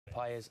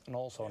Leapai is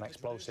also an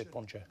explosive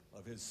puncher.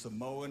 Of his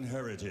Samoan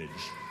heritage,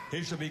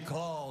 he should be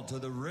called to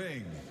the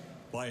ring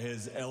by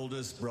his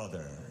eldest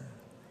brother.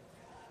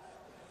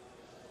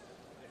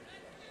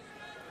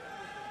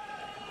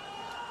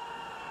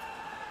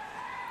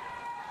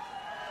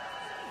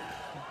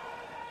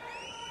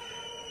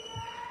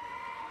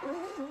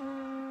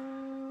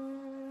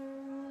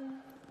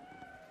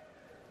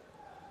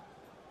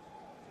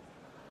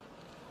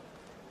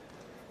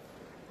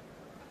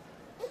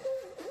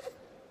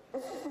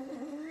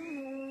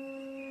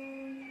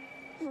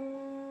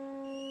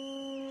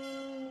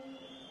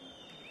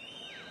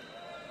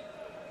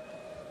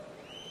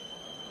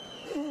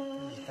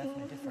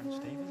 Definitely different,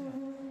 Steve, isn't it?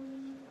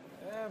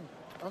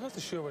 I'm not too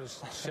sure whether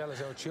Shell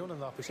is out of tune or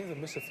not, but he seems to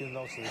miss a few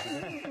notes at the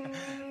beginning.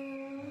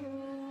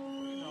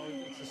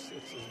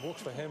 It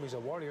works for him. He's a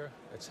warrior.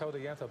 It's how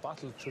they enter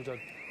battle through the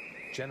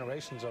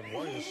generations of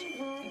warriors,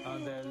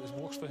 and it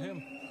works for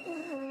him.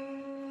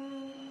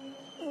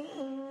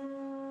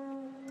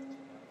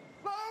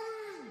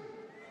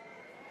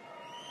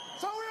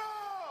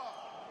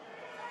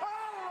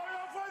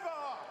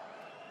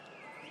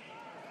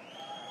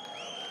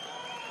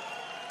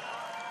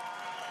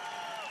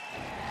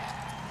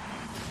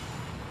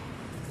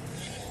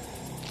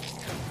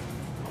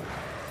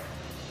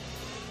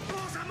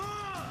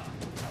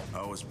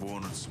 I was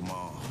born in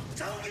Samoa.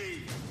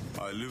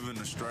 I live in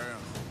Australia.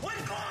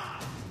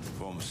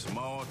 From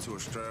Samoa to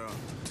Australia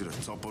to the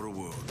top of the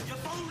world.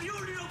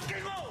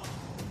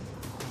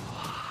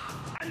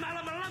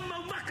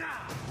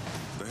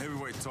 The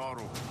heavyweight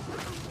title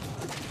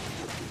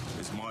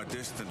is my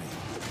destiny.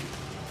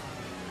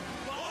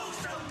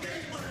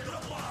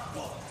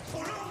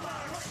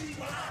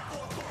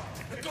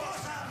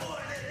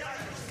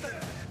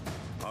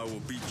 I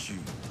will beat you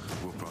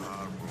with a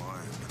hard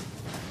lion.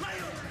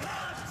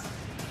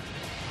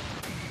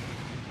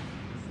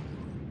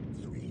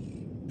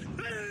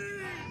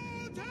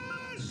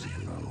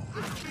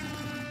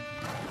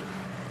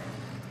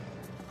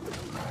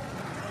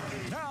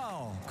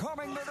 Now,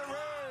 coming to the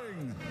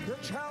ring, the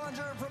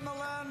challenger from the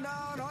land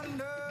down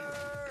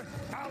under,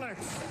 Alex,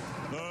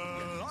 the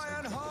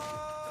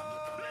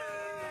Lionheart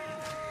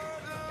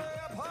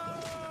Leapai.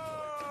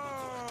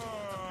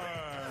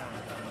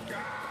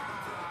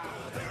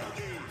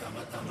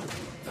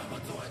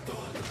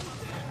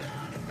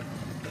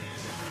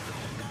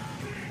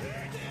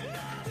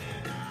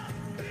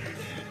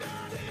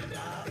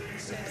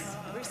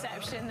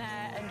 Reception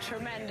there and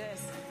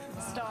tremendous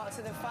start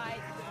to the fight.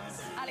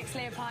 Alex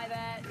Leapai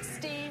there.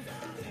 Steve,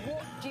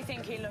 what do you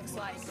think he looks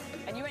like?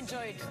 And you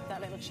enjoyed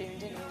that little tune,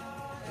 didn't you?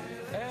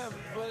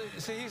 Well,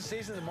 see, he's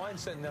in the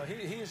mindset now.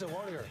 He is a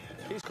warrior.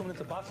 He's coming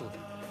into battle,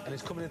 and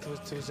he's coming into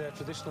his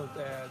traditional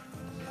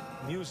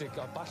music,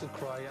 or battle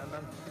cry,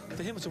 and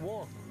to him it's a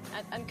war.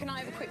 And can I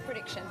have a quick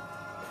prediction?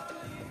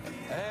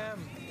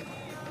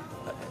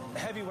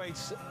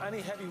 Heavyweights,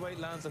 any heavyweight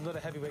lands another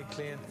heavyweight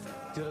clean,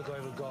 the other guy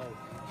will go.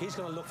 He's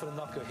going to look for the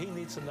knockout. He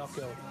needs a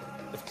knockout.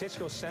 If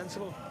Klitschko's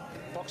sensible,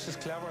 boxes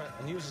clever,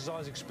 and uses all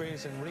his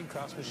experience in ring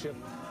craftsmanship,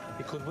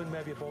 he could win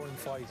maybe a boring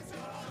fight.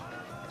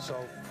 So,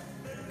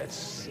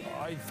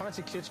 I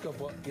fancy Klitschko,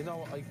 but you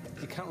know,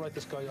 you can't write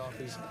this guy off.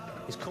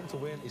 He's come to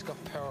win. He's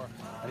got power,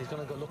 and he's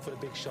going to go look for the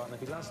big shot. And if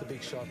he lands the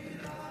big shot,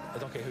 I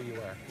don't care who you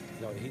are.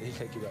 No, he'll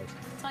take you out.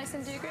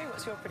 Tyson, do you agree?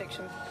 What's your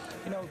prediction?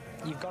 You know,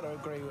 you've got to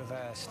agree with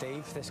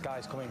Steve. This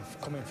guy's coming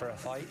for a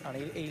fight, and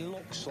he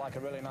looks like a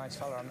really nice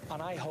fella.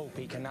 And I hope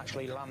he can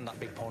actually land that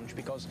big punch,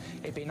 because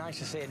it'd be nice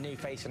to see a new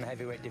face in the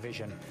heavyweight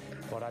division.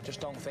 But I just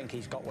don't think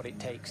he's got what it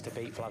takes to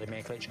beat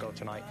Wladimir Klitschko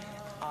tonight.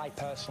 I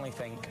personally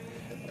think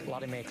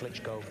Wladimir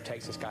Klitschko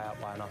takes this guy out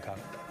by a knockout.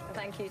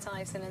 Thank you,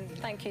 Tyson, and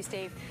thank you,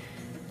 Steve.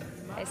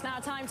 It's now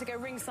time to go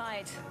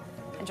ringside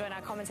and join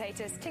our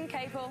commentators, Tim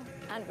Capel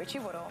and Richie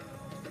Woodall.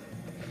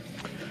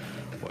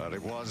 Well,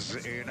 it was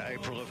in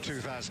April of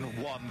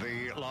 2001,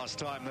 the last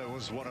time there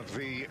was one of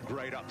the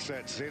great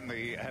upsets in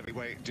the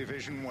heavyweight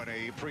division, when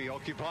he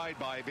preoccupied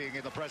by being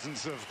in the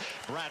presence of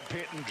Brad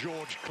Pitt and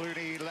George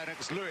Clooney,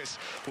 Lennox Lewis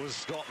was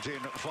stopped in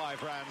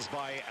 5 rounds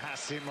by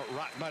Hasim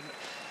Rahman.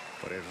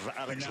 But if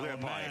Alex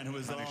Leapai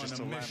manages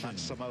to land that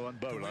Samoan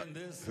bowler,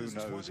 who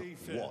knows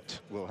what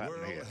will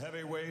happen here. World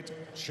Heavyweight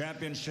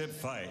Championship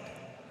fight.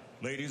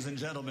 Ladies and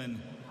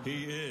gentlemen,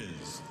 he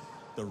is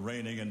the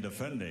reigning and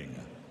defending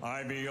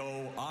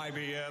IBO,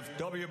 IBF,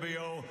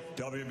 WBO,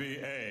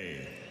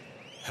 WBA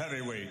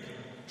Heavyweight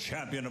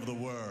Champion of the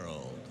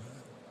World.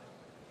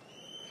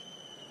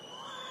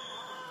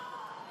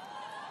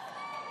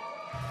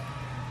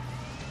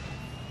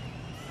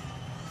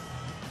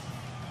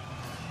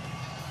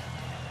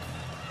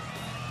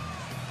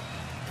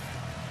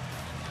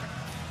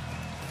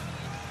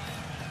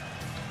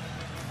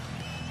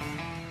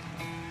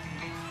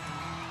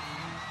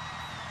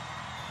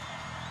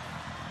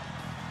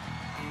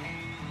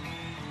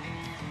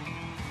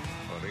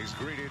 He's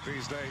greeted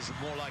these days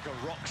more like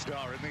a rock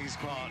star in these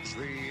parts,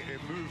 the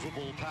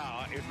immovable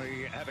power in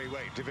the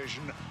heavyweight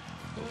division,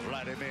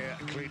 Wladimir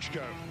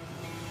Klitschko.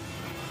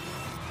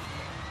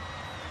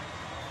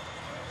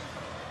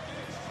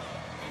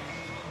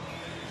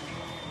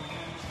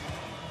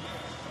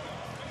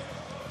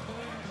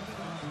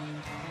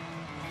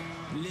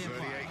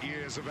 Leapai. 38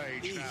 years of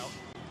age now.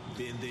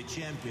 Bin the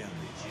champion.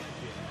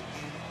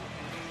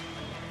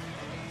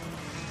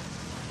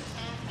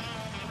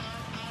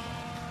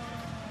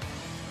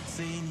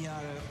 10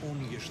 Jahre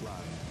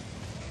ungeschlagen.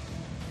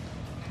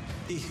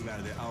 Ich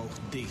werde auch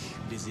dich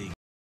besiegen.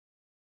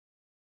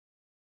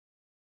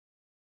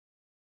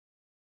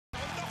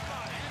 Und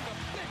nochmal.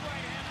 Big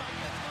right hand by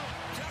Klitschko.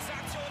 Klasse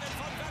Aktionen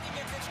von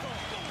Wladimir Klitschko.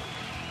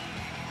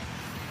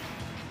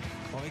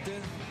 Heute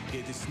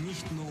geht es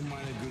nicht nur um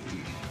meine Gürtel.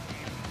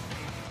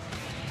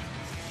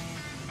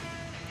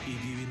 Ich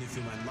gewinne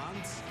für mein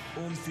Land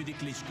und für die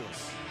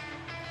Klitschkos.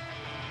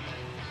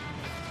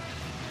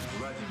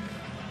 Wladimir,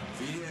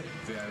 wir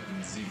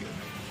werden siegen.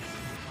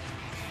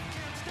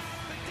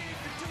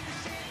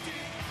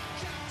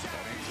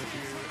 That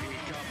interview, he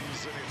comes,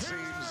 and it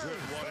seems that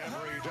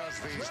whatever he does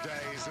these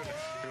days, and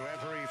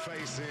whoever he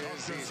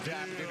faces, he's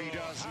damned if he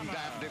does and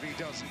damned if he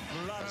doesn't.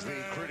 As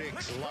the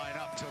critics line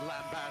up to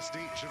lambast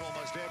each and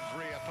almost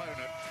every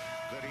opponent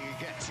that he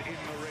gets in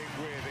the ring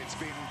with. It's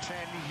been 10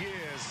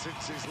 years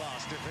since his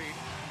last defeat.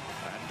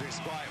 And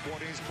despite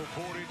what is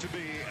purported to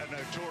be a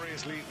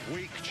notoriously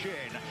weak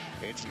chin,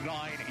 it's 9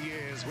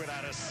 years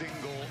without a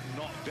single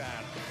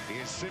knockdown. He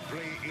is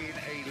simply in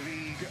a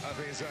league of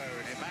his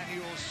own.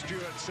 Emmanuel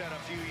Stewart said a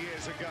few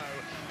years ago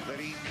that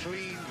he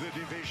cleaned the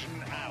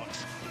division out.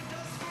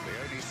 The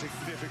only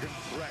significant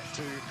threat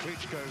to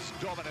Klitschko's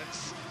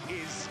dominance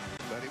is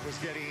that it was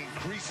getting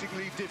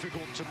increasingly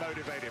difficult to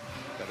motivate him.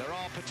 That there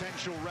are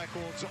potential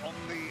records on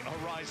the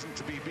horizon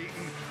to be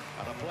beaten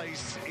and a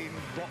place in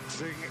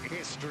boxing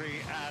history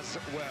as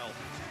well.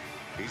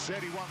 He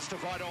said he wants to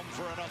fight on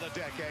for another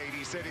decade.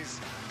 He said his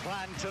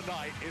plan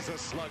tonight is a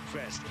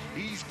slugfest.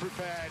 He's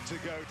prepared to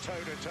go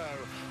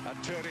toe-to-toe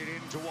and turn it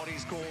into what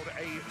he's called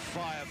a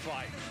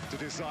firefight to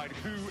decide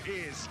who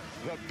is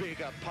the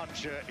bigger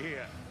puncher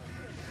here.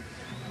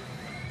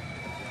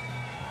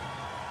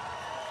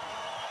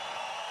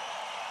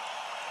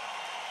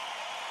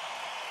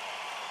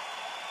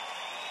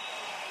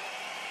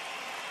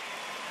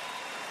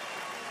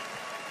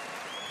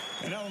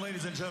 And now,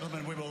 ladies and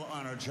gentlemen, we will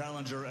honor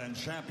challenger and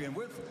champion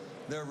with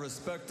their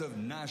respective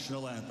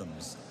national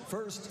anthems.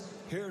 First,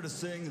 here to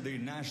sing the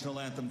national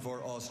anthem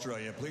for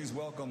Australia, please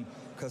welcome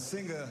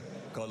Kasinga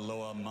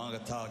Kaloa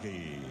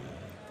Magatagi.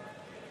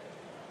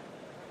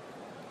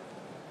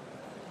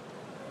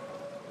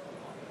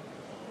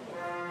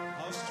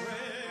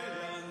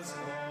 Australians,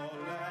 oh,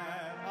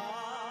 let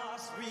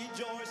us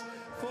rejoice,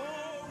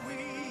 for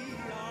we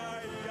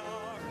are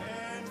young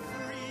and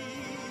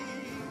free.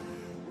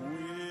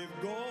 We've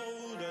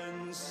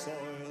golden soil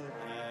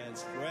and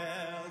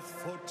wealth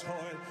for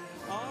toil.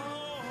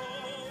 Our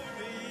home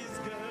is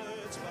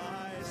good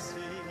by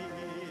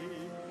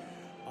sea.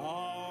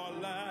 Our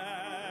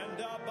land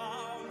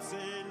abounds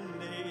in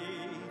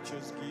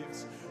nature's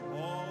gifts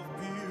of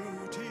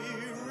beauty,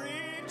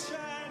 rich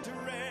and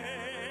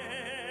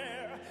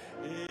rare.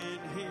 In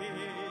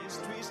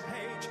history's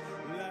page,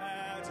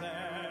 let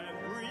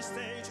every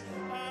stage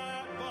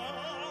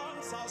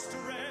advance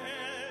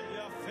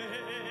Australia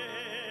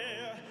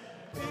fair.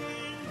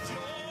 In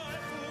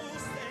joyful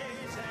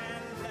stage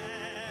and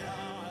let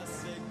us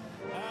sing,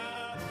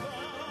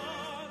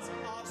 advance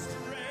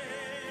Australia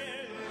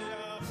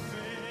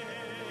fair.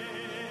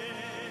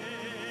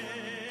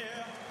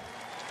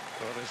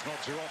 Well, it's not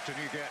too often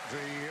you get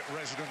the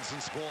residents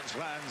and sports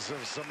fans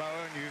of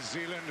Samoa, New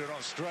Zealand and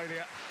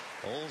Australia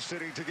all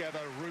sitting together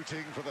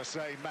rooting for the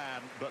same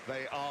man, but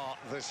they are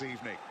this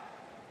evening.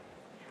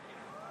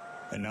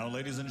 And now,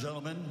 ladies and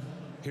gentlemen,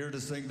 here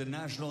to sing the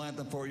national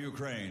anthem for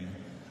Ukraine,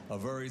 a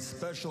very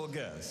special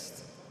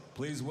guest.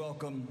 Please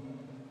welcome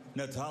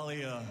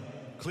Natalia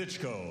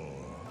Klitschko.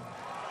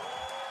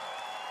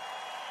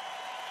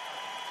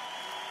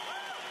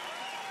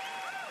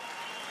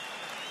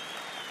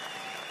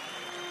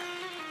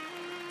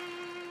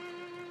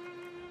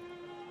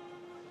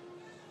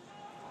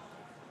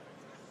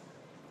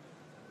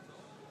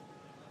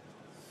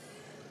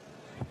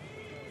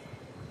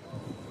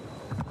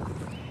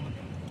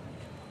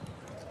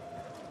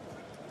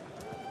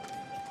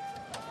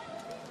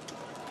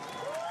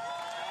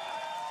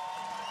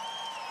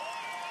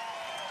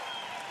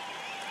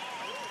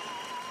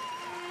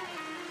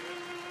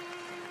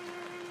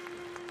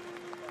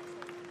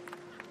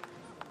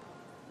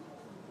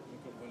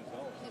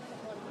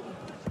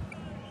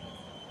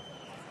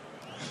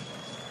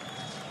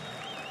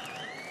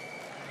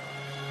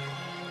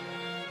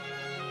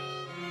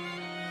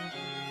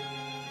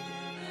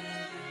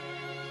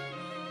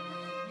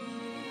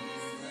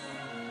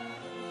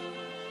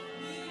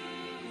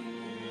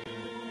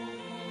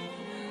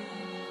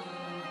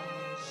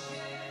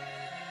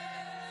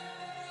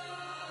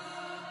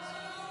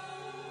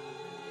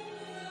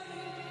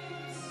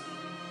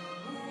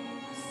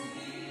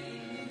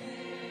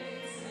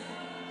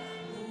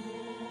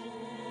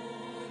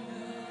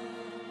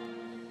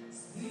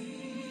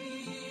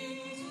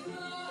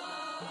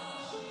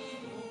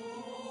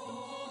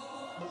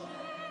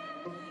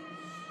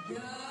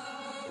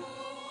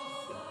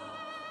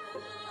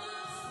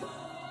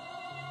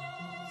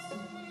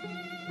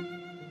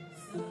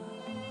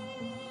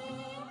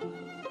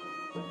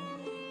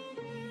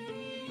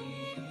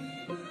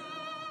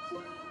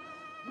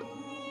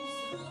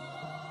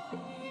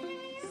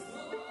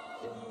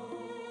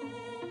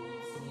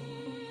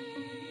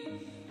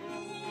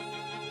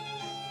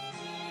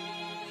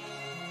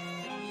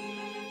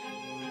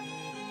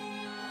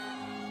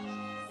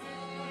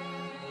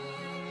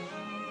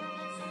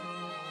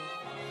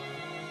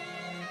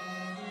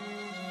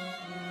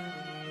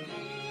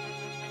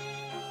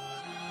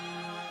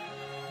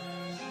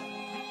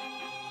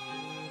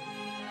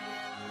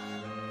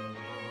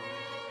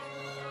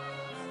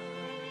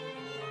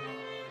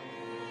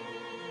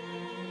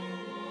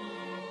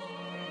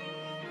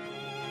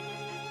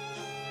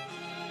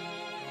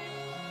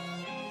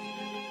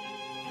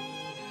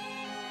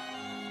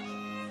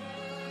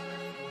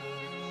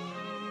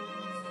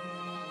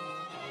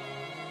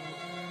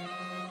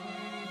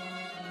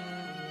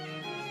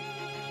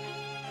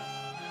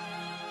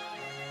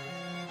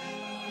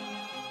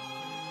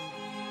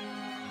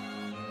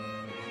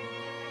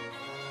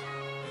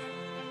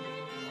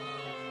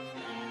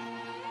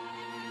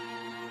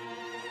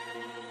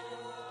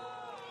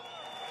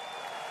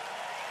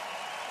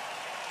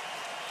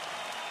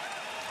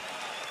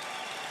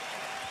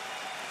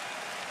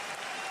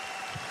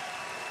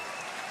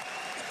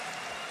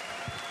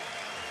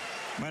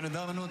 Meine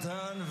Damen und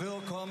Herren,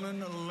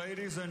 willkommen,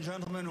 ladies and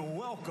gentlemen.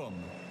 Welcome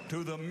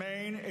to the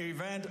main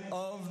event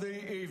of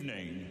the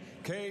evening.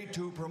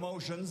 K2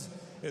 Promotions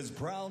is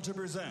proud to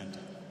present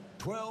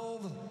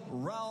 12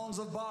 rounds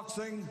of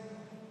boxing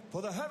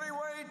for the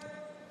heavyweight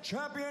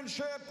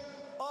championship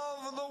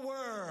of the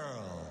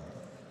world.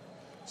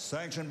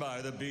 Sanctioned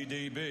by the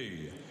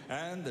BDB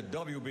and the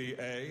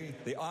WBA,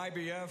 the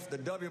IBF, the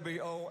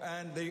WBO,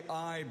 and the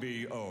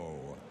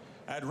IBO.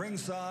 At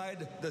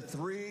ringside, the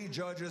 3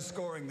 judges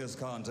scoring this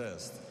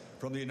contest.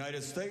 From the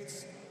United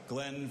States,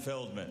 Glenn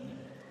Feldman.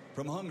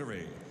 From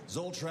Hungary,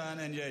 Zoltran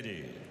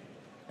Enyedi.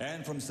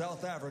 And from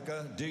South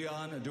Africa,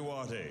 Dion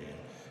Duarte.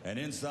 And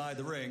inside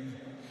the ring,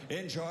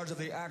 in charge of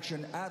the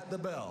action at the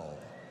bell,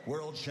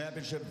 World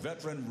Championship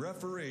veteran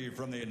referee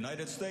from the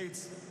United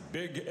States,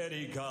 Big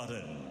Eddie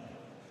Cotton.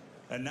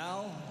 And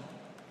now,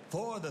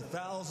 for the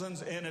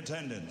thousands in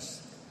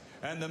attendance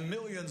and the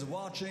millions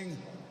watching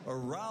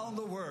around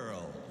the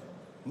world,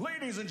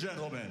 ladies and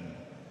gentlemen,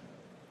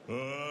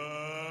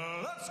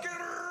 let's get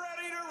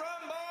ready to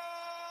rumble!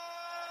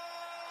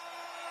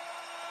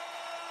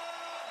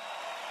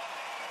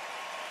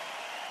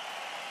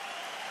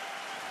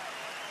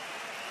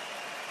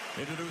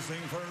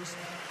 Introducing first,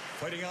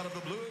 fighting out of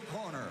the blue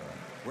corner,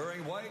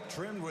 wearing white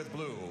trimmed with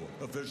blue,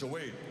 official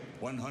weight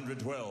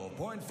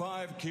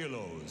 112.5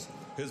 kilos.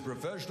 His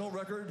professional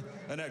record,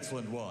 an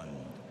excellent one.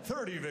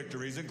 30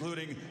 victories,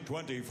 including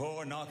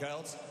 24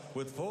 knockouts,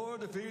 with 4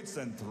 defeats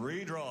and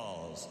 3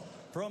 draws.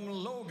 From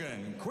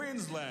Logan,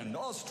 Queensland,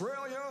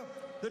 Australia,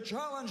 the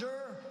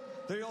challenger,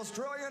 the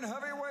Australian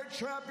heavyweight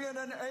champion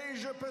and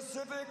Asia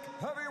Pacific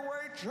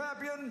heavyweight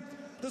champion,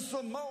 the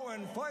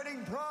Samoan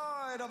fighting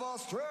pride of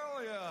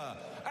Australia,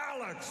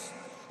 Alex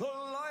the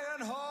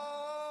Lionheart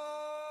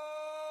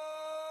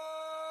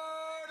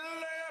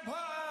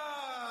Leapai.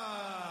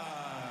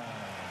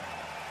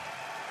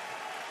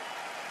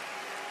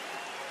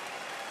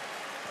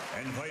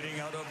 And fighting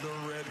out of the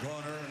red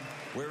corner,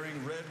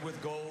 wearing red with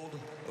gold,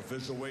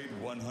 official weight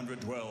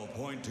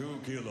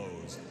 112.2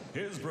 kilos.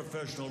 His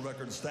professional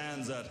record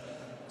stands at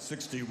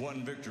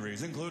 61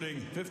 victories,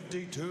 including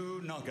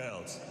 52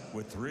 knockouts,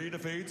 with 3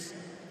 defeats,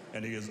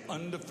 and he is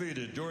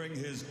undefeated during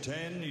his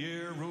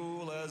 10-year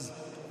rule as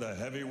the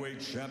heavyweight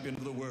champion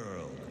of the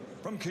world.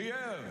 From Kiev,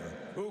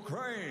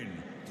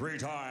 Ukraine,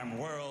 3-time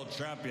world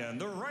champion,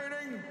 the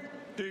reigning,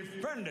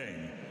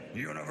 defending,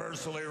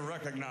 universally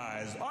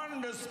recognized,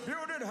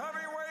 undisputed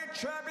heavyweight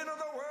champion of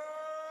the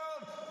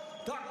world,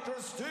 Dr.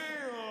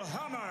 Steel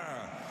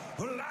Hammer,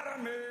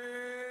 Wladimir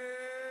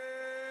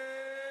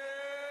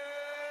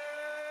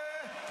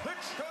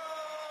Klitschko!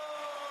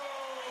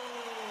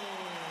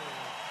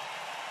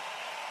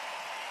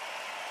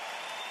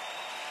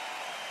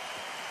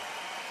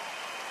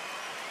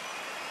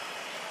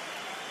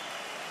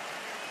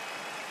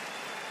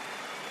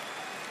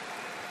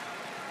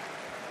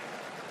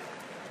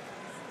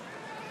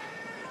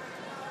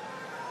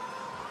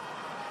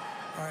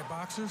 All right,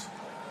 boxers,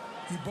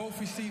 you both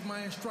received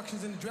my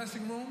instructions in the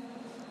dressing room.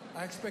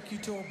 I expect you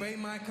to obey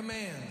my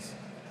commands.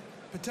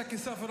 Protect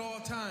yourself at all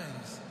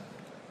times.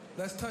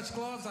 Let's touch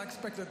gloves. I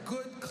expect a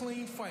good,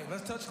 clean fight.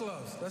 Let's touch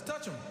gloves. Let's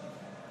touch them.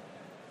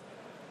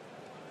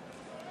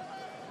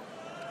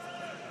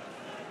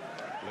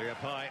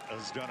 Leapai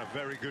has done a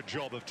very good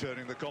job of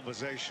turning the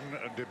conversation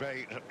and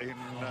debate in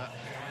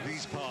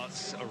these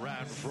parts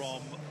around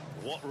from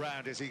what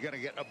round is he going to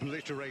get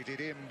obliterated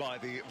in by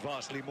the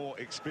vastly more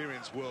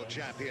experienced world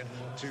champion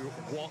to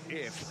what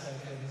if.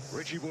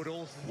 Richie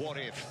Woodall, what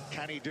if?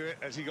 Can he do it?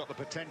 Has he got the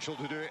potential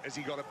to do it? Has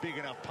he got a big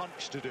enough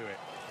punch to do it?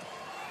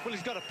 Well,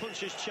 he's got a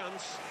puncher's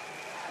chance,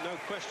 no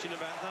question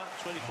about that.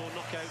 24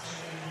 knockouts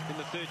in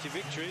the 30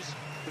 victories,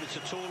 but it's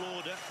a tall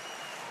order.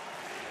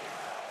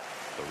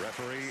 The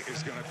referee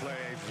is going to play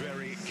a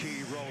very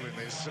key role in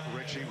this,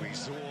 Richie. We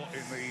saw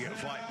in the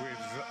fight with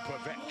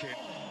Povetkin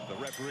the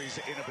referee's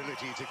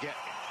inability to get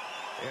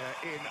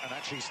in and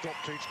actually stop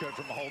Klitschko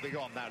from holding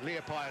on. Now,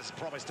 Leapai has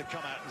promised to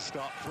come out and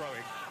start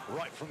throwing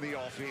right from the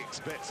off. He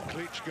expects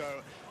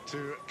Klitschko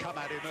to come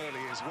at him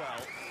early as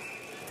well.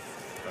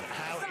 But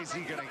how is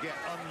he going to get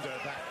under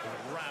that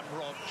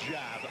ramrod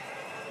jab?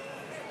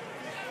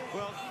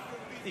 Well,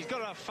 he's got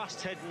to have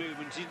fast head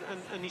movements,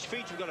 and his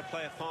feet have got to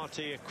play a part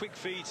here. Quick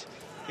feet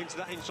into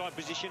that inside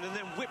position, and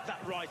then whip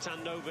that right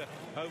hand over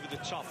the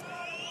top.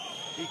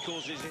 He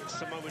calls it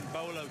Samoan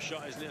bolo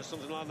shot, isn't it, or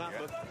something like that?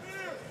 Yeah. But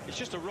it's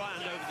just a right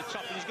hand over the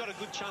top, and he's got a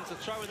good chance of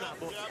throwing that.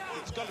 But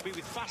it's got to be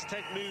with fast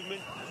head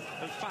movement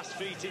and fast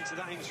feet into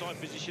that inside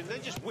position.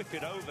 Then just whip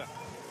it over.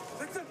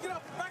 Get up,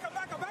 back up,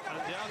 back up, back up.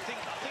 And I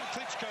think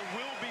Klitschko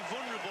will be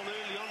vulnerable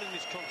early on in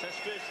this contest.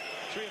 First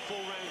 3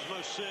 or 4 rounds,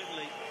 most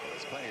certainly.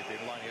 There's plenty have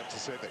been lining up to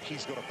say that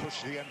he's got to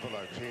push the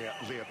envelope here,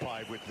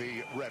 Leapai, with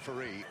the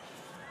referee.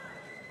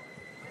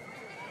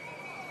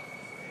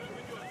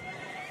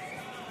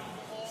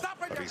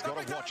 But he's got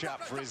to watch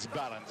out for his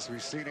balance.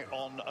 We've seen it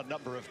on a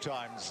number of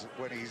times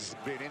when he's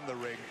been in the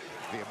ring.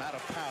 The amount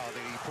of power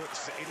that he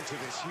puts into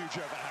this huge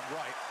overhand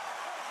right.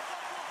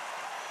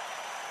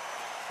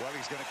 Well,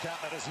 he's going to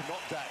count that as a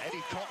knockdown.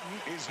 Eddie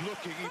Cotton is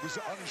looking. He was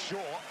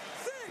unsure.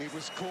 He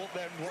was caught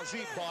then, was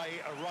he, by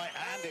a right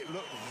hand? It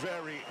looked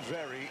very,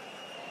 very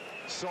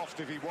soft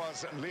if he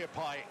was. And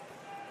Leapai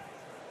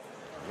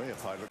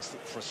looks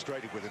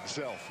frustrated with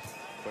himself,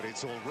 but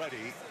it's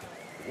already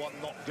one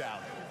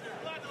knockdown.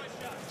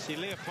 See,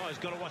 Leapai's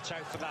got to watch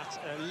out for that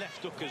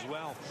left hook as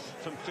well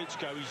from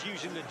Klitschko. He's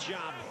using the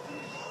jab.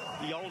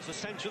 He holds the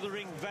centre of the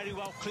ring very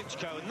well,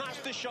 Klitschko, and that's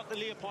the shot that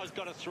Leapai's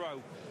got to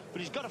throw. But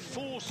he's got to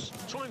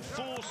try and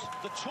force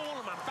the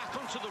taller man back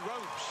onto the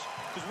ropes,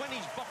 because when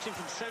he's boxing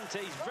from centre,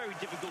 he's very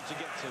difficult to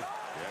get to.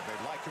 Yeah, they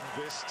likened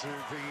this to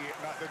the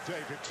night that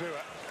David Tua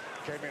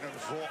came in and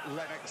fought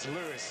Lennox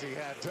Lewis. He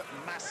had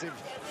massive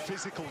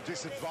physical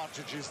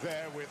disadvantages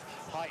there with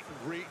height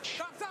and reach.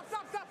 Stop.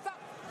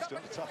 Still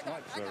a tough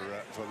night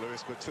for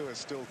Lewis, but Tua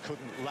still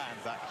couldn't land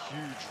that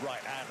huge right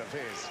hand of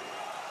his.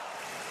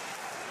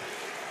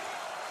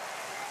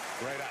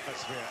 Great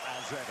atmosphere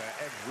as ever,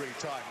 every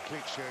time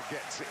Klitschko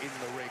gets in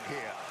the ring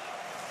here.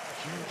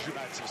 Huge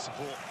amounts of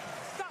support.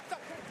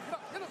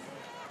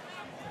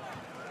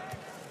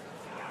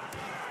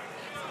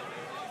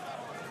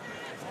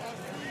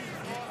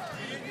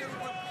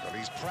 But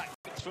he's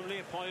practiced from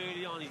Leapai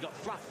early on. He's got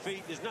flat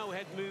feet, there's no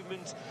head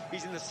movement,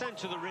 he's in the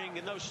centre of the ring,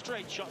 and those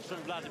straight shots from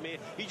Wladimir,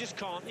 he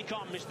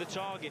can't miss the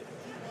target.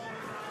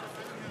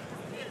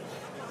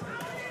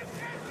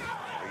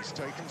 He's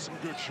taken some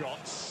good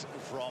shots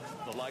from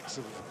the likes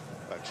of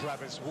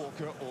Travis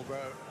Walker,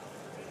 although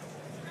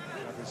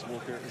Travis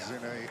Walker is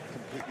in a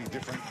completely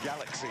different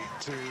galaxy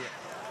to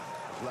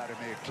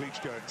Wladimir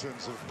Klitschko in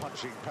terms of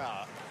punching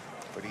power.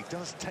 But he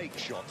does take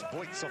shots.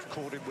 Boitsov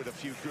caught him with a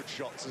few good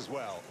shots as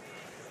well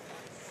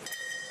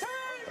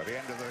at the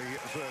end of the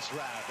first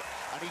round.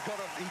 And he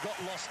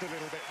got lost a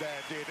little bit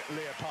there, did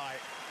Leapai.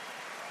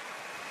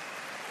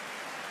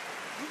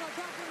 You not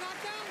talking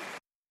knockdown?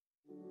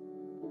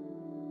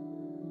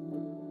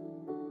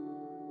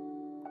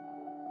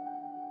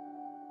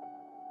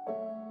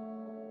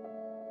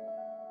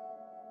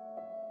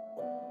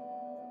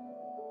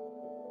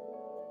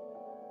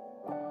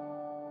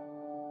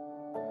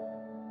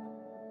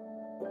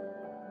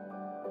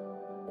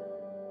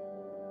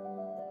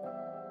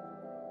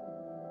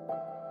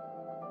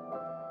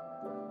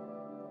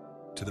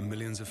 To the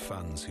millions of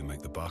fans who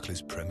make the Barclays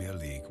Premier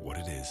League what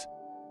it is,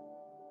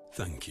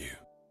 thank you.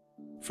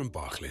 From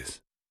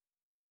Barclays.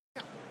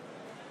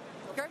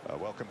 Okay.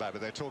 Welcome back, but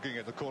they're talking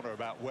in the corner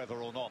about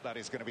whether or not that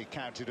is going to be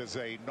counted as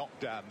a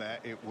knockdown there.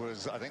 It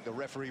was, I think the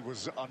referee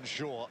was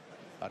unsure,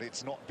 and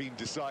it's not been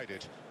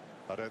decided,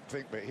 I don't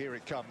think, but here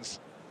it comes.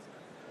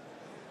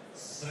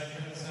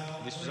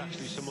 This was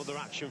actually some other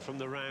action from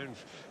the round.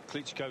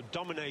 Klitschko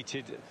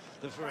dominated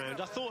the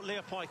round. I thought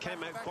Leapai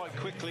came out quite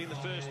quickly in the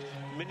first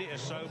minute or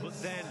so, but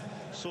then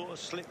sort of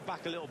slipped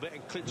back a little bit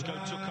and Klitschko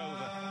took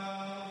over.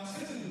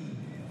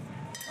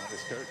 And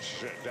his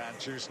coach, Dan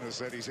Chusner,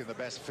 said he's in the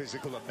best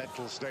physical and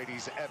mental state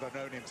he's ever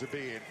known him to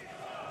be in.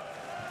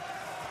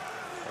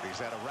 But he's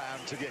had a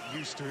round to get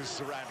used to his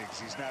surroundings.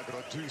 He's now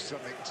got to do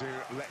something to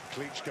let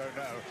Klitschko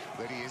know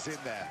that he is in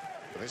there.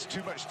 But there's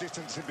too much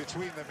distance in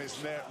between them,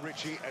 isn't there,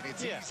 Richie? And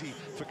it's easy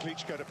for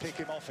Klitschko to pick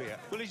him off here.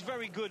 Well, he's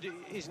very good,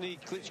 isn't he,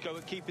 Klitschko,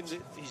 at keeping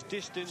his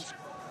distance.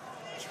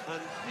 And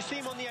you see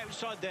him on the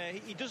outside there.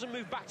 He doesn't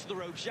move back to the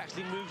ropes. He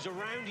actually moves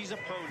around his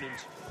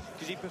opponent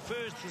because he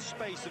prefers the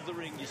space of the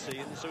ring, you see.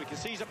 And so he can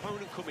see his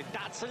opponent coming.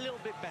 That's a little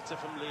bit better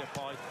from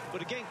Leapai.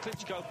 But again,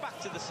 Klitschko back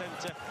to the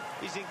centre.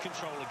 He's in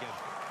control again.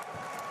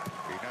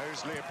 He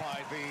knows,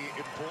 Leapai, the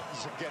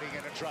importance of getting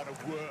in and trying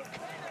to work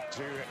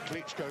to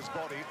Klitschko's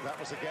body. That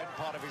was again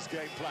part of his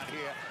game plan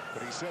here,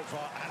 but he so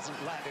far hasn't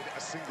landed a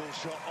single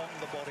shot on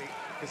the body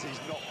because he's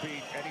not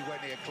been anywhere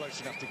near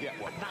close enough to get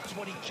one. And that's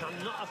what he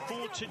cannot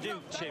afford to do,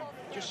 Tim.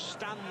 Just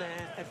stand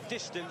there at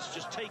distance,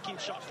 just taking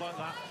shots like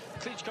that.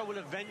 Klitschko will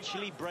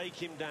eventually break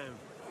him down.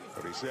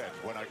 But he said,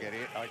 when I get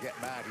hit, I get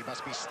mad. He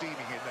must be steaming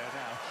in there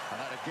now. And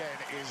that again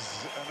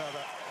is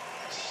another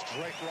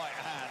straight right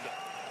hand.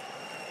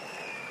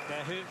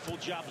 They're hurtful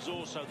jabs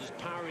also. There's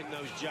power in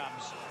those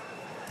jabs.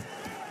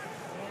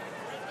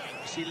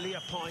 See,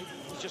 Leapai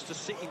is just a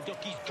sitting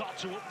duck. He's got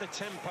to up the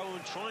tempo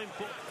and try and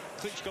put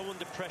Klitschko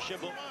under pressure,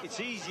 but it's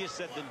easier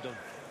said than done.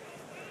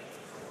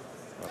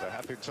 Well, there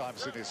have been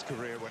times in his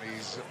career when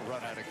he's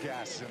run out of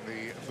gas in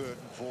the third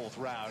and fourth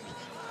round.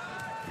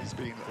 He's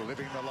been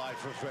living the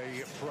life of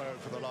a pro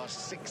for the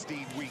last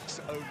 16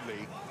 weeks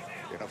only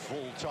in a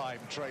full-time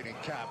training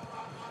camp.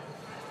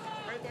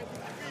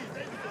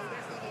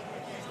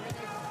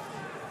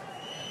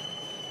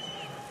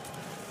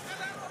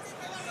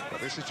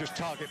 This is just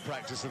target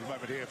practice at the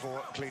moment here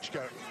for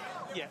Klitschko.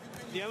 Yeah,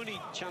 the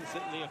only chance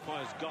that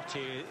Leapai has got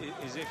here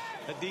is if,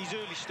 at these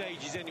early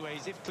stages anyway,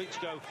 is if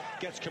Klitschko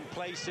gets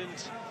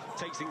complacent,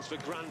 takes things for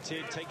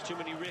granted, takes too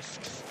many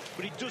risks,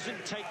 but he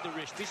doesn't take the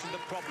risk. This is the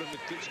problem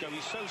with Klitschko.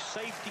 He's so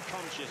safety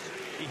conscious.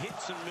 He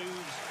hits and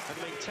moves and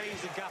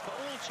maintains the gap at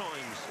all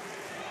times.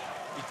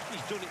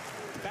 He's done it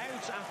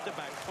bout after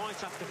bout,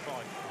 fight after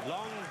fight.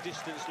 Long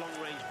distance, long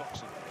range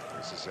boxing.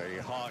 This is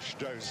a harsh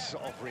dose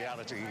of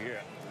reality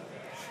here.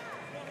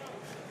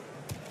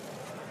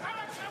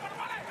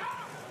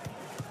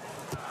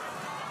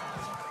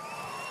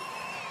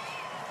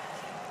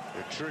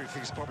 truth,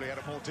 he's probably had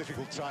a more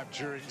difficult time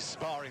during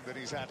sparring than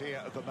he's had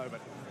here at the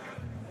moment.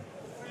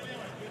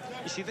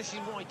 You see, this is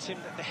why, Tim,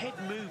 that the head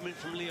movement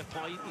from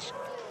Leapai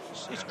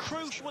is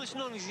crucial. Well, it's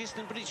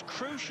non-existent, but it's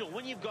crucial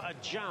when you've got a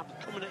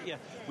jab coming at you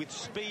with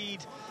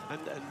speed and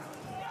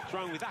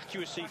throwing with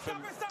accuracy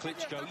from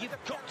Klitschko. You've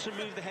got to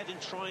move the head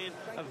and try and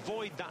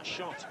avoid that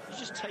shot. He's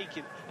just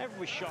taking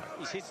every shot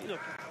he's hitting.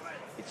 Look,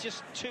 it's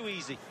just too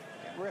easy.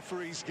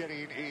 Referees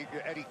getting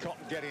Eddie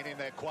Cotton getting in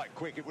there quite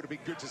quick. It would have been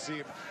good to see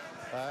him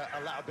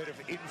allow a bit of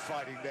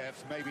infighting there,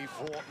 maybe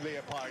for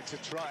Leapai to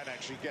try and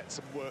actually get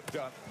some work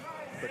done.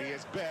 But he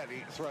has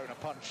barely thrown a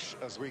punch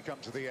as we come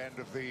to the end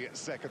of the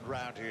second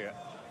round here.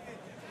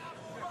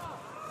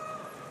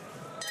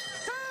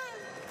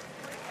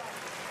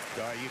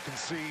 You can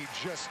see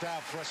just how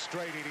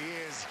frustrated he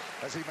is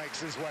as he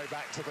makes his way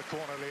back to the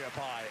corner,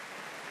 Leapai.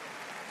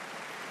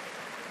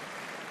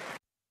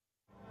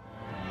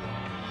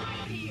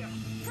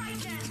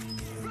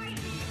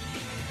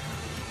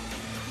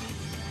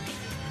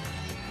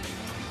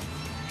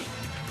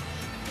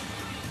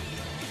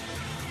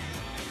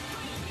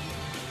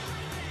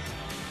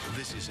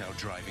 This is how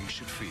driving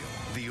should feel.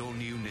 The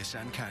all-new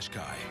Nissan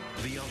Qashqai,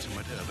 the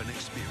ultimate urban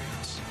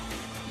experience.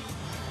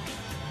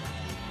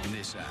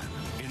 Nissan,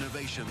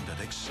 innovation that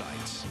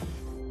excites.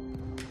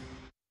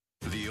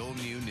 The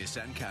all-new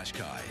Nissan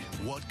Qashqai.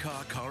 What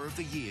car of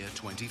the year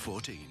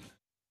 2014?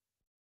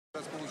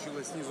 Right at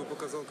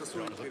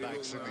the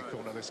backs in the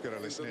corner, let's go to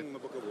listen in.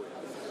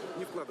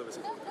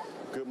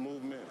 Good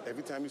movement.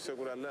 Every time you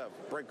circle that left,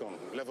 break on him.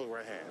 Left with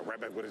right hand, right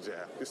back with a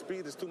jab. Your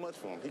speed is too much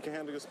for him. He can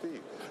handle your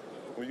speed.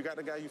 When you got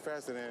the guy you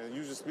faster than,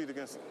 use your speed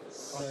against him.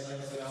 So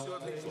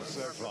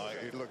far,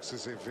 it looks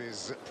as if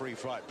his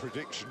pre-fight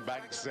prediction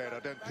bank said, I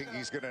don't think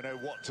he's going to know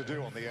what to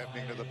do on the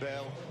opening of the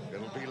bell.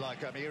 It'll be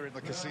like, I'm here in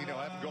the casino,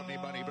 I haven't got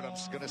any money, but I'm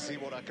just going to see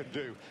what I can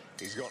do.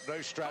 He's got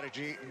no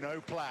strategy,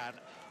 no plan.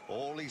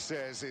 All he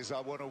says is,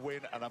 I want to win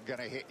and I'm going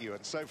to hit you.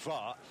 And so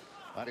far,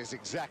 that is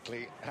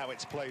exactly how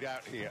it's played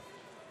out here.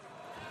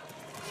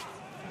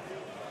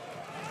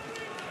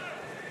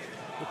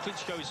 Well,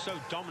 Klitschko is so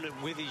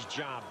dominant with his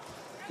jab.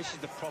 This is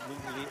the problem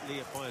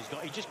Leapai has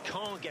got. He just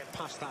can't get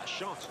past that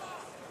shot.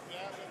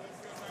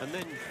 And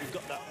then you've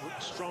got that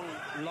strong,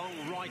 long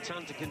right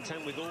hand to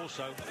contend with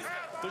also.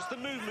 But it's the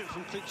movement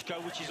from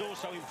Klitschko, which is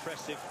also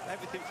impressive.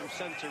 Everything from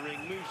centre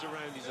ring, moves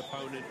around his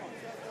opponent.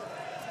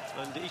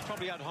 And he's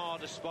probably had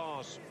harder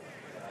spars.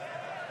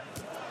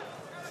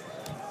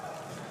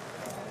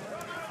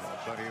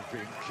 Plenty have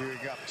been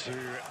queuing up to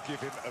give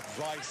him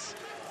advice.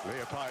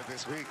 Leapai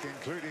this week,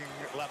 including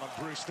Lamont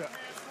Brewster,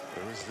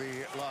 who was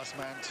the last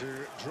man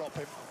to drop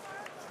him.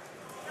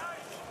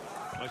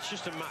 Well, it's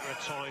just a matter of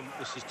time,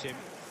 this is Tim,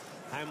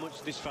 how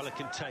much this fella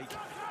can take,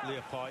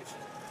 Leapai.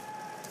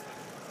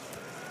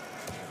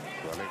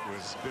 Well, it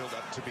was built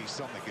up to be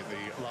something in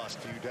the last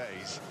few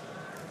days,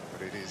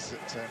 but it is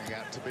turning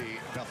out to be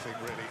nothing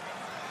really.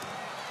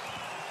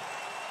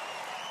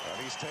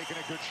 Well, he's taken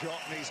a good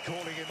shot and he's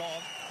calling him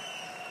on.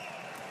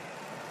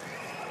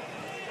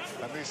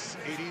 And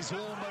it is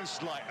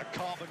almost like a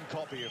carbon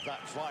copy of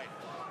that fight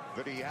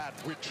that he had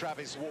with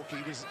Travis Walker.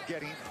 He was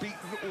getting beaten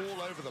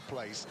all over the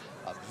place.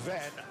 And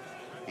then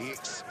he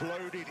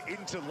exploded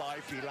into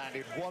life. He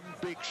landed one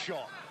big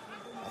shot.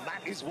 And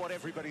that is what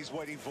everybody's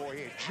waiting for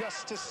here,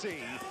 just to see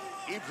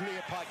if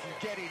Leapai can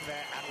get in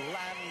there and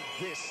land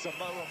this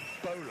Samoan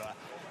bowler.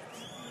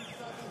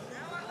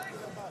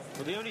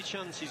 Well, the only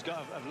chance he's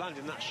got of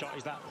landing that shot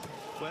is that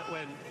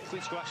when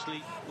Klitschko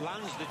actually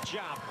lands the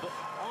jab, but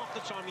half the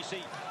time you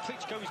see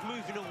Klitschko is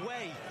moving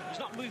away. He's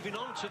not moving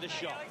on to the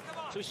shot.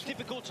 So it's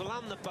difficult to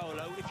land the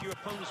bolo if your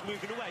opponent's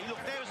moving away. Look,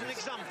 there's an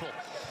example.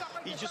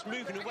 He's just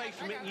moving away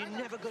from it, and you're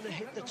never going to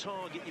hit the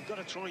target. You've got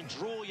to try and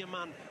draw your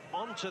man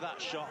onto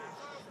that shot.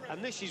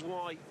 And this is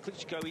why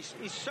Klitschko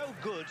is so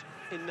good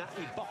in that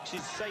he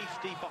boxes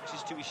safety,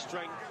 boxes to his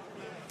strength.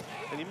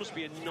 And he must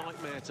be a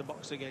nightmare to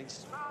box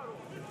against.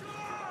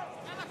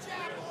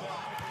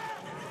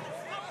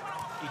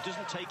 He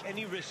doesn't take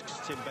any risks,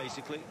 Tim,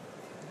 basically.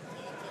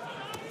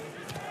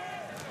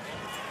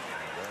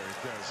 There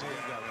he goes. Here we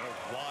go.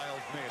 A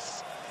wild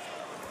miss.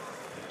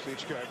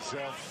 Klitschko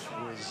himself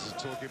was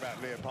talking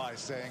about Leapai,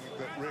 saying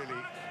that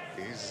really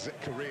his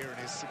career and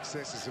his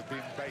successes have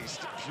been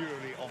based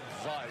purely on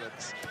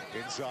violence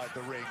inside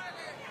the ring.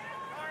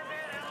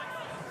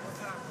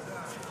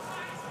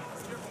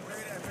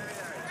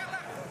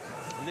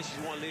 And this is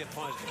why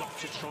Leapai's got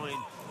to try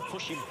and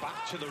push him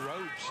back to the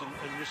ropes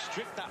and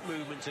restrict that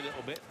movement a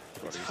little bit.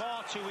 It's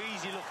far too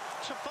easy, look,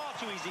 far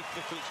too easy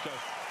for Klitschko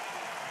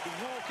to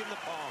walk in the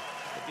park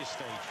at this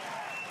stage.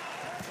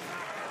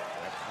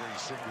 Every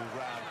single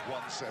round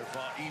won so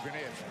far, even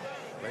if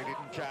they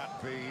didn't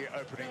count the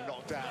opening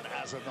knockdown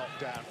as a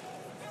knockdown.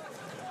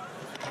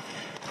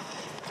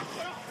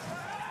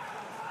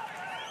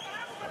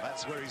 And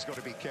that's where he's got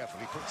to be careful.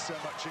 He puts so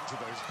much into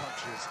those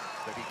punches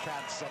that he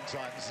can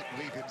sometimes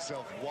leave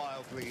himself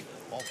wildly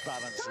off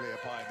balance,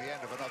 Leapai, in the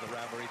end of another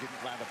round where he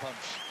didn't land a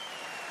punch.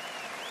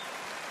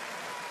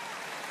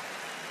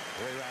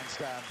 3 rounds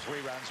down, 3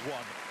 rounds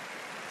won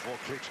for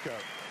Klitschko.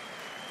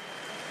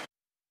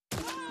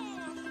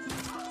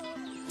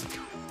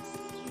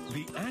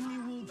 The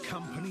annual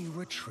company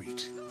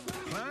retreat,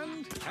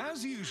 planned,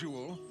 as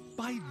usual,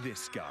 by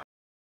this guy.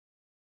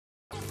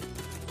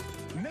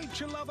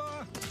 Nature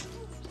lover,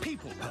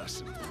 people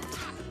person.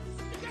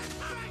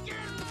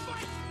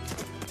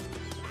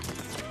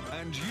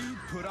 And you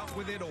put up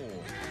with it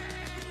all.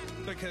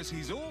 Because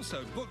he's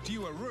also booked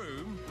you a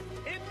room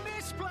in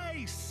this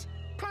place!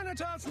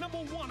 Planet Earth's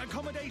 #1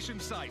 accommodation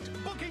site,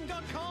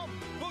 Booking.com.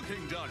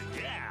 Booking done,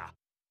 yeah!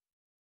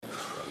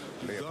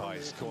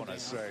 Leapai's corner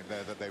saying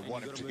there that they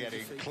want him to get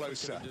in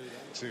closer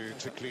to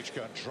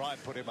Klitschko and try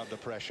and put him under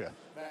pressure.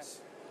 That's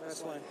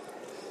fine.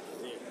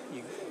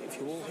 If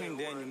you're walking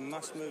down, you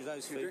must move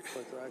those feet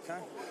quicker,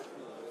 okay?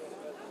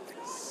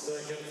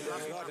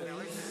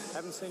 I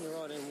haven't seen you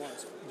right in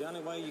once. The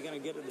only way you're going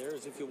to get it there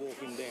is if you're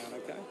walking down,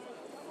 okay?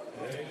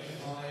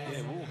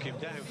 Yeah, walk him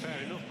down,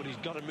 fair enough, but he's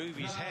got to move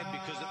his head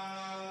because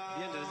at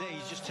the end of the day,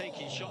 he's just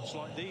taking shots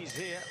like these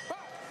here.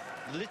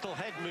 Little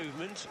head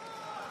movement.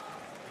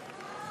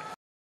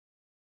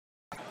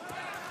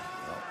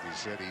 Well, he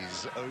said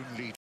he's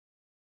only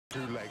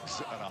 2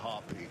 legs and a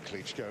heartbeat,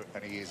 Klitschko,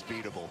 and he is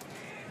beatable.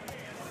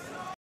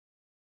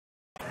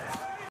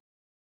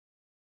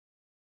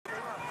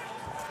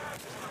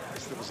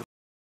 There was a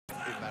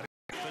in that.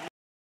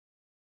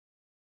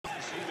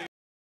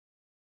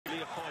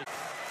 Leapai.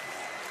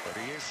 But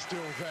he is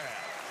still there.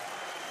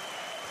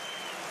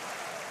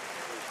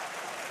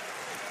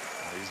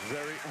 He's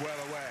very well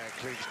aware,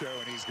 Klitschko,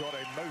 and he's got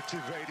a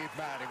motivated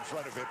man in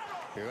front of him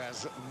who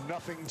has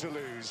nothing to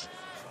lose.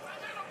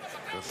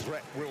 The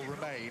threat will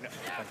remain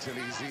until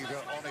he's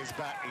either on his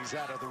back, he's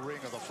out of the ring,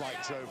 or the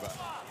fight's over.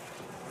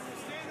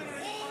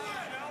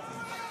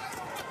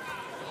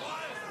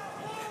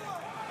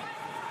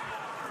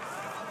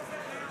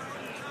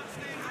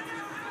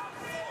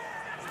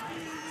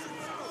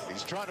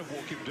 He's trying to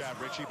walk him down,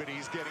 Richie, but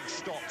he's getting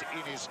stopped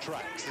in his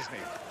tracks, isn't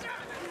he?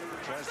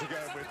 Tries to go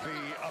with the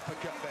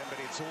uppercut then, but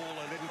it's all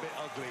a little bit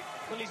ugly.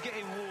 Well, he's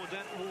getting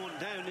worn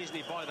down, isn't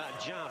he, by that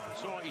jab.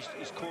 It's all right,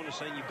 his corner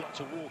saying you've got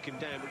to walk him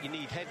down, but you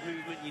need head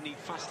movement, you need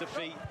faster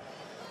feet.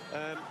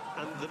 And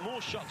the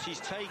more shots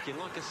he's taking,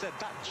 like I said,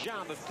 that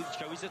jab of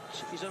Klitschko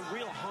is a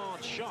real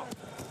hard shot.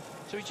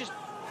 So he's just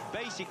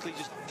basically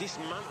just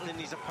dismantling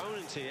his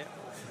opponent here,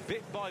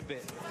 bit by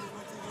bit.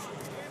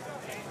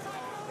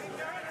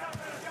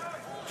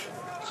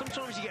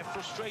 Sometimes you get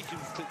frustrated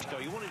with Klitschko.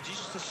 You want him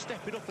just to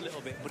step it up a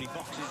little bit, but he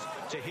boxes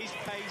to his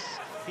pace.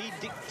 He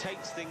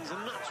dictates things,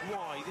 and that's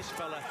why this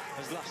fella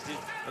has lasted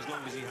as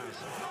long as he has.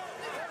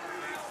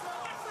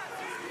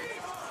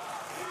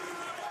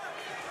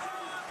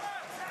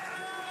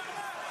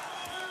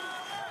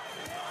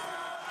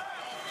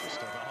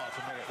 Just over half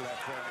a minute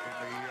left then in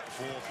the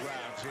 4th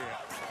round here.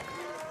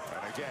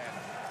 And again,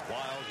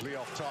 wildly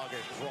off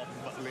target from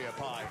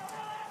Leapai.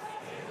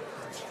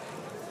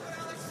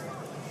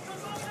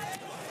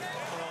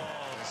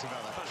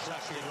 Another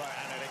fantastic right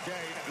hand, and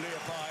again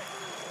Leapai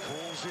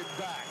calls him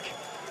back.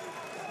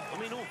 I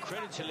mean, all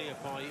credit to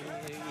Leapai.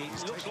 He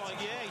looks like,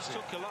 yeah, he's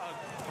took a lot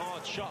of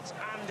hard shots,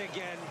 and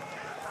again,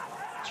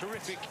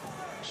 terrific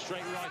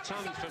straight right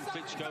hand from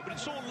Klitschko, but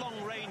it's all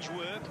long-range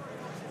work.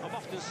 I've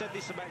often said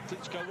this about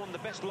Klitschko, one of the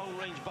best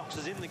long-range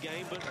boxers in the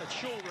game, but at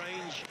short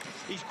range,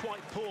 he's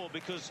quite poor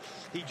because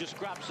he just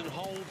grabs and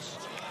holds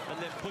and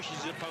then pushes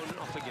his opponent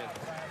off again.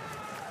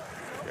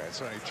 Yeah,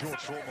 it's only George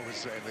Foreman was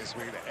saying this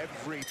week that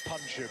every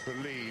puncher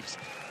believes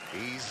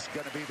he's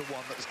going to be the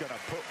one that's going to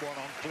put one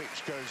on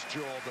Klitschko's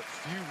jaw, but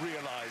few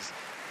realise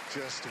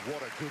just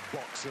what a good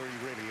boxer he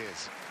really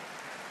is.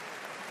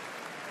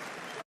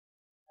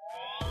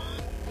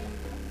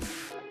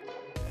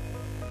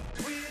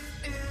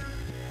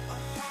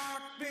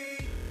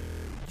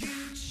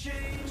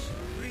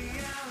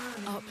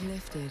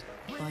 Uplifted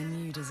by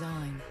new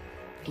design,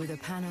 with a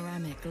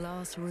panoramic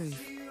glass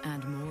roof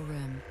and more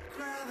room.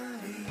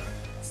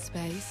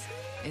 Space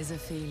is a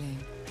feeling.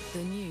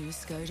 The new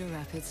Skoda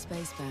Rapid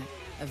Spaceback,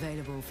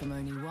 available from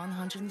only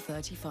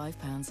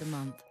 £135 a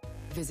month.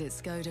 Visit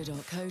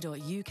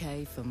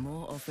skoda.co.uk for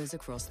more offers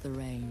across the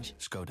range.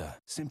 Skoda,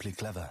 simply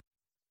clever.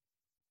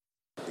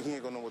 He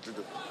ain't gonna know what to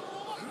do.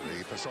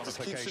 The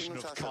personification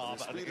of calm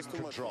and in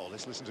control.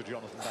 Let's listen to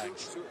Jonathan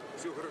Banks.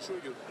 Все хорошо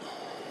идет.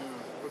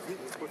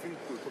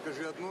 Пофинтуй.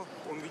 Покажи одно,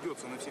 он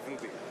ведется на все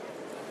финты.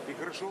 И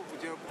хорошо, у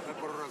тебя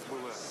пару раз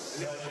было.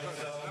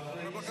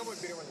 На боковой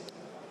перевод.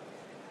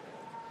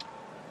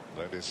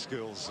 His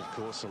skills, of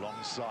course,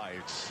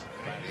 alongside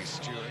Randy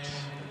Stewart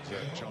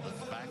and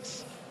Jonathan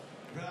Banks.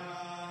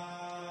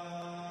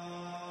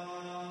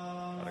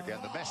 And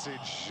again, the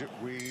message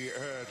we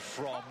heard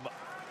from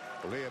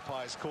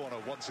Leapai's corner,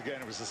 once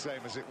again, it was the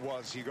same as it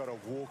was. You've got to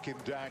walk him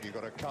down, you've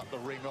got to cut the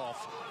ring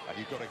off, and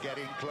you've got to get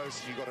in close,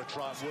 and you've got to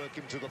try and work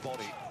him to the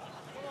body.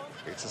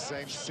 It's the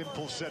same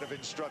simple set of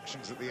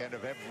instructions at the end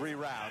of every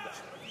round.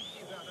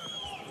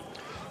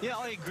 Yeah,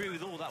 I agree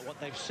with all that, what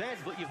they've said,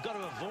 but you've got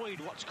to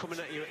avoid what's coming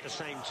at you at the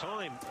same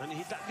time. And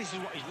this is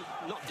what he's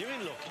not doing,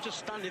 look. He's just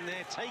standing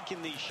there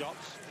taking these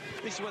shots.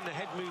 This is when the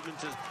head movement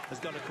has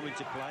got to come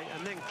into play,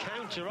 and then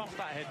counter off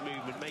that head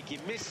movement, make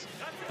him miss,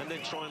 and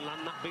then try and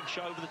land that big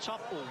shot over the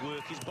top or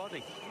work his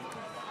body.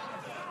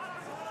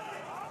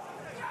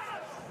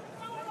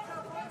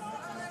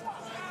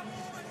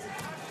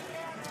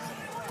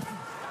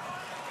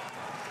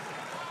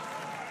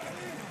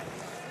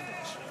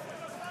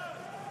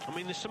 I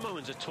mean, the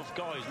Samoans are tough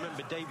guys.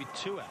 Remember David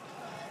Tua?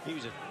 He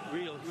was a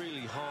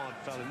really hard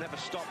fella. Never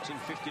stopped in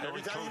 59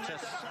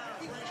 contests.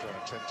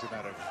 Trying to tempt him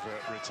out of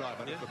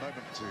retirement at the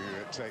moment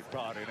to take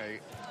part in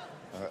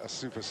a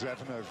Super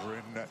 7 over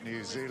in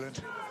New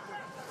Zealand.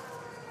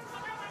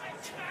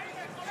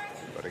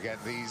 But again,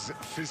 these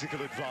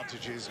physical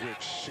advantages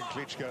which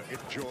Klitschko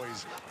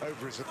enjoys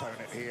over his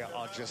opponent here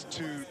are just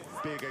too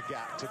big a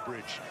gap to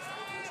bridge.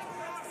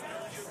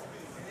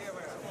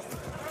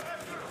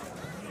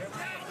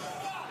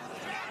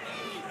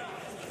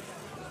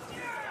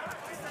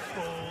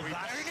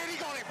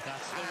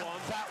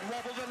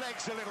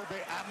 A little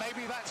bit, and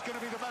maybe that's going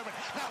to be the moment.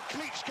 Now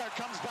Klitschko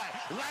comes back,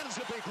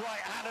 lands a big right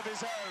hand of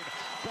his own,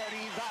 but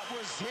that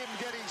was him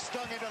getting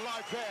stung into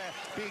life there,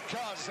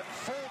 because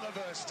for the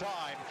first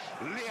time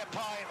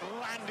Leapai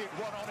landed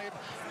one on him.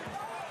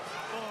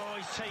 Oh,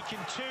 he's taken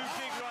two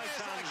big right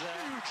hands there.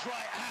 Huge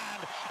right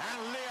hand, and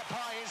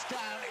Leapai is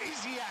down.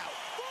 Is he out?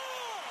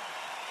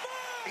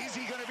 Is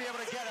he going to be able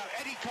to get up?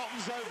 Eddie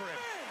Cotton's over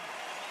him.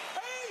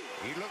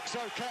 He looks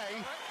okay.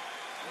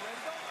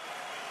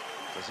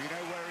 Does he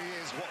know where he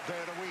is, what day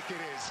of the week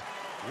it is?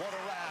 What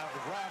a round,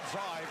 round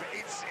 5,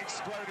 it's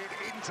exploded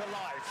into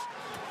life.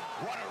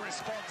 What a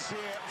response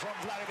here from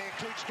Wladimir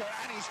Klitschko,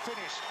 and he's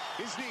finished.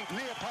 Isn't he?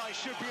 Leapai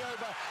should be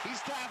over.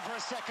 He's down for a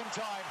second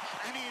time,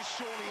 and he is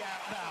surely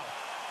out now.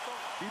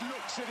 He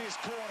looks at his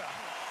corner.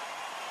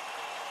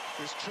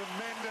 This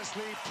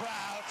tremendously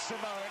proud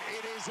Samoan,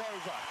 it is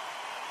over.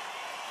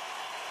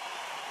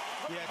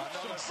 Yeah,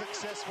 another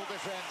successful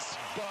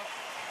defense, but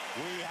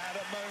we had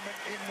a moment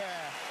in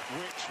there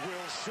which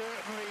will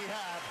certainly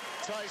have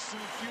Tyson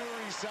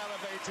Fury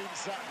salivating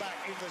sat back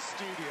in the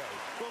studio.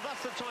 Well, that's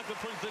the type of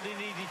punch that he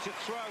needed to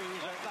throw. It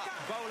was that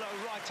bolo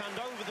right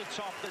hand over the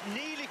top that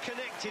nearly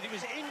connected. It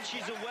was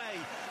inches away,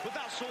 but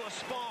that sort of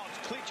sparked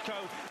Klitschko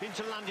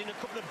into landing a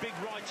couple of big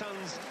right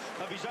hands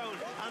of his own.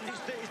 And it's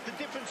the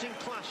difference in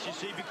class, you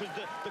see, because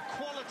the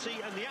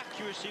quality and the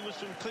accuracy was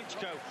from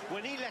Klitschko.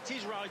 When he let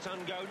his right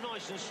hand go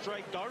nice and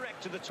straight,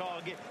 direct to the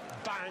target,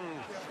 bang,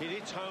 it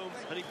hits home,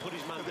 and he put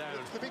his man down.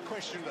 The big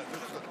question that,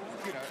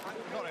 you know,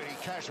 not only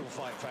casual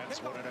fight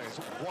fans want to know is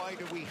why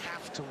do we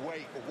have to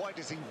wait, or why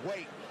does he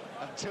wait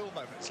until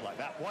moments like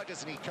that? Why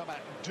doesn't he come out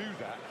and do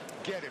that,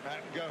 get him out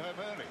and go home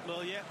early?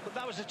 Well, yeah, but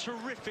that was a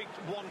terrific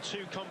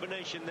 1-2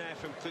 combination there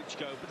from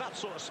Klitschko, but that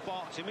sort of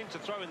sparked him into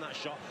throwing that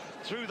shot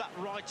through that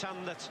right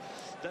hand that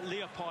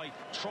Leapai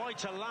tried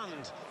to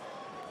land.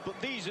 But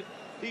these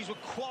were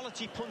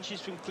quality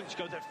punches from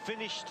Klitschko that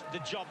finished the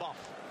job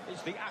off.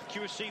 It's the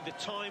accuracy, the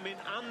timing,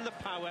 and the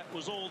power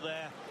was all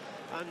there.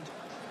 And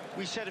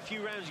we said a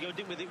few rounds ago,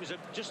 didn't we, that it was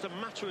just a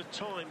matter of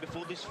time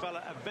before this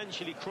fella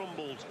eventually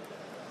crumbled.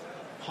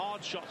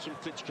 Hard shots from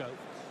Klitschko.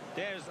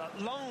 There's that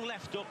long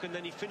left hook, and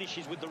then he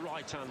finishes with the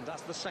right hand.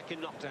 That's the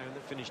second knockdown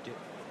that finished it.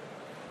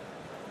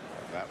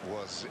 That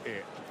was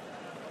it.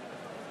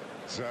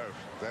 So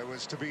there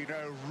was to be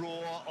no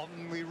roar on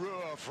the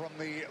roar from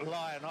the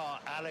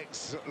Lionheart,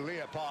 Alex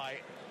Leapai.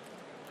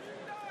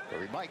 But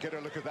we might get a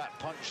look at that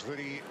punch that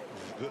he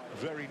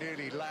very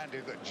nearly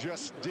landed, that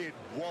just did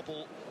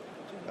wobble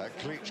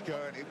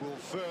Klitschko, and it will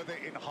further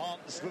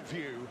enhance the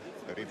view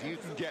that if you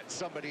can get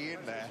somebody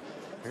in there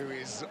who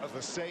is of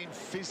the same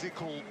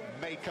physical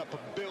makeup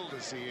and build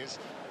as he is,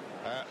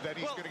 then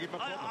he's going to give him a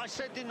problem. I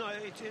said, didn't I,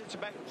 it's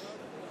about...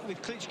 With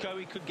Klitschko,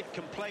 he could get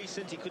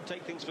complacent, he could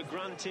take things for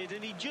granted,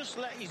 and he just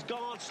let his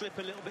guard slip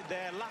a little bit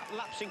there,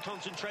 lapse in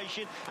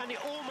concentration, and it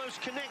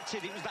almost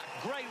connected. It was that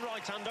great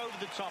right hand over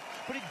the top,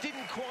 but it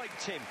didn't quite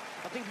Tim.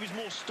 I think he was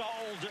more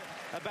stalled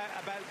about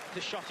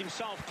the shot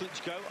himself,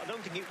 Klitschko. I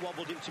don't think it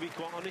wobbled him, to be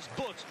quite honest,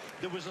 but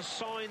there was a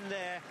sign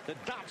there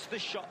that that's the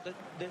shot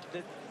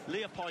that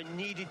Leapai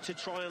needed to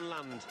try and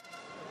land.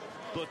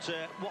 But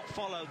what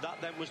followed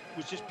that then was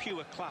just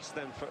pure class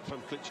then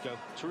from Klitschko.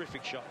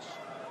 Terrific shots.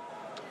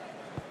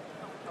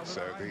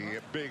 So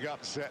the big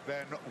upset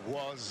then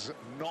was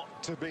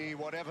not to be.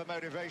 Whatever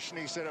motivation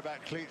he said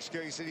about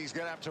Klitschko, he said he's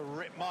going to have to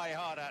rip my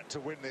heart out to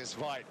win this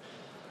fight.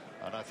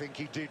 And I think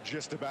he did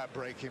just about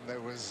break him.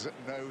 There was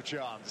no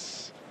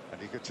chance.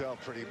 And you could tell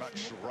pretty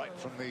much right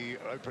from the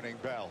opening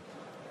bell.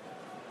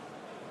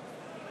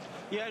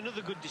 Yeah,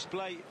 another good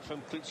display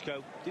from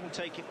Klitschko. Didn't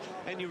take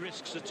any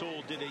risks at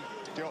all, did he?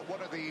 You know,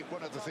 one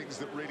of the things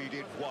that really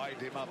did wind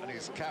him up and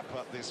his cap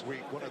up this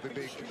week, one of the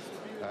big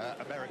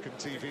American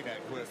TV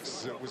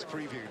networks was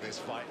previewing this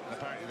fight, and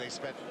apparently they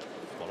spent,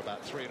 well,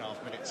 about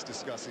 3.5 minutes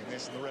discussing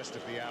this, and the rest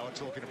of the hour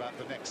talking about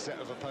the next set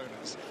of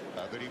opponents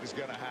that he was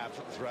going to have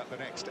throughout the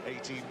next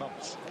 18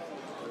 months.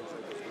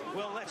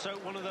 Well, let's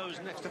hope one of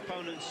those next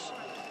opponents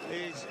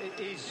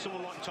is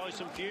someone like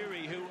Tyson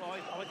Fury, who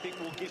I think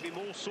will give him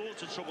all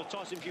sorts of trouble.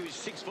 Tyson Fury is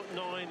 6'9",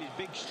 he's a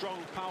big, strong,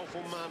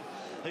 powerful man.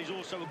 He's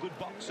also a good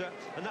boxer,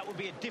 and that would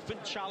be a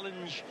different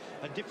challenge,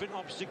 a different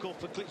obstacle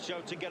for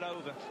Klitschko to get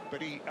over.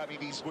 But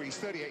he's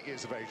 38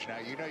 years of age now.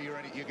 You know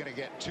you're going to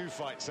get 2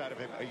 fights out of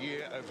him a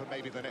year over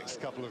maybe the next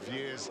couple of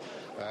years.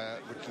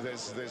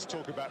 There's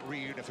talk about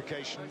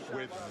reunification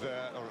with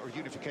or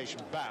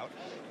unification bout.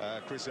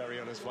 Chris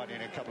Ariola's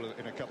fighting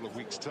in a couple of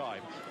weeks'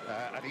 time,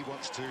 and he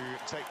wants to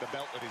take the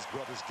belt that his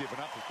brother's given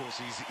up. Of course,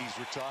 he's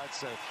retired,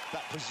 so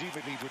that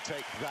presumably would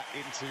take that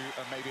into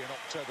maybe an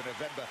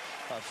October-November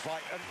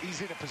fight, and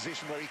he's in a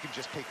position where he can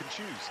just pick and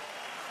choose.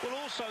 Well,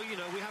 also, you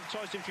know, we have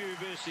Tyson Fury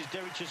versus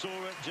Derek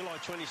Chisora, July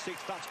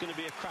 26th. That's going to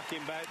be a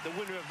cracking bout. The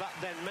winner of that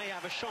then may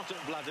have a shot at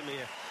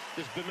Wladimir.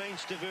 There's Bermain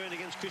Stavern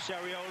against Chris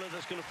Ariola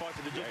that's going to fight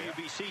for the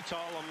WBC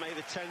title on May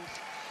the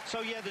 10th.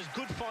 So, yeah, there's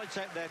good fights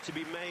out there to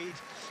be made.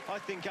 I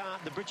think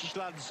the British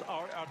lads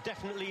are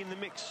definitely in the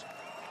mix.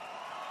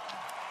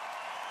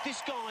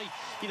 This guy,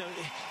 you know,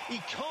 he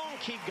can't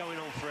keep going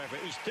on forever.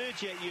 He's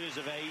 38 years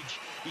of age.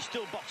 He's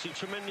still boxing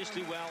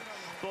tremendously well,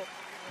 but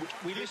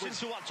we listened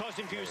to what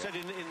Tyson Fury said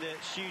in the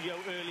studio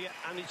earlier,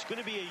 and it's going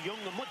to be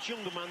a much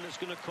younger man that's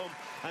going to come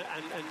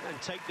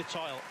and take the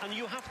title. And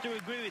you have to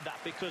agree with that,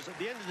 because at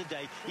the end of the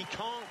day, he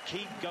can't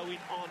keep going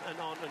on and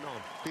on and on.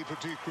 People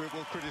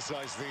will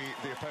criticise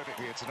the opponent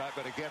here tonight,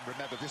 but again,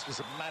 remember, this was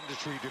a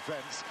mandatory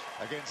defence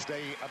against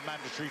a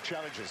mandatory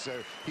challenger, so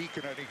he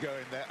can only go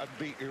in there and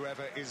beat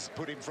whoever is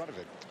put in front of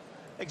him.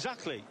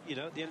 Exactly. You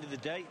know, at the end of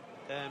the day,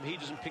 he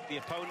doesn't pick the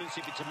opponents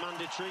if it's a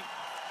mandatory.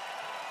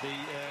 The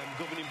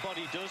governing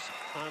body does,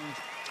 and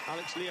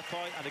Alex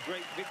Leapai had a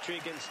great victory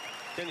against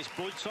Denis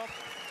Boytsov.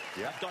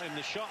 Yeah. Got him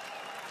the shot.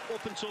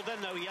 Up until then,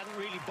 though, he hadn't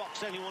really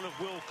boxed anyone of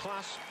world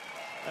class.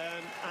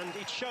 And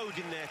it showed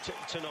in there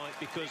tonight,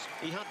 because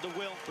he had the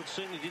will, but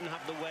certainly didn't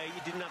have the way. He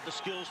didn't have the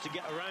skills to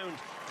get around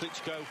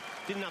Klitschko,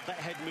 didn't have that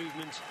head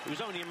movement. It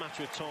was only a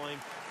matter of time,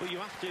 but you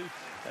have to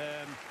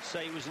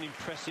say it was an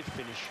impressive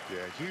finish.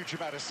 Yeah, huge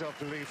amount of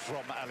self-belief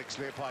from Alex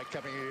Leapai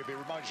coming here. It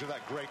reminds you of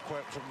that great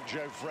quote from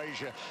Joe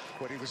Frazier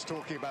when he was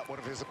talking about one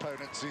of his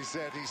opponents. He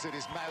said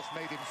his mouth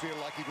made him feel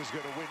like he was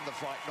going to win the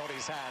fight, not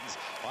his hands.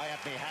 I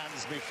had my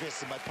hands, my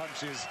fists and my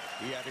punches.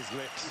 He had his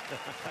lips.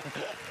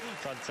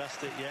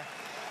 Fantastic, yeah.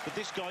 But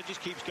this guy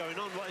just keeps going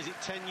on. What is it,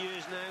 10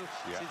 years now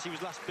since he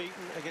was last beaten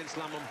against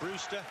Lamont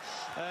Brewster?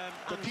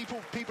 But people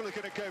are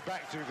going to go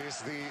back through this.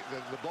 The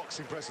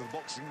boxing press, the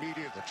boxing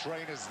media, the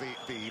trainers,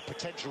 the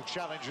potential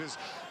challengers.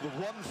 The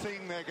one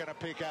thing they're going to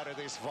pick out of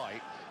this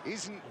fight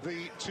isn't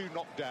the 2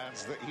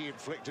 knockdowns that he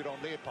inflicted on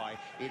Leapai.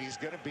 It is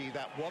going to be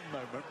that one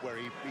moment where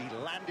he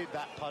landed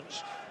that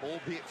punch,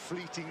 albeit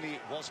fleetingly.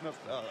 It wasn't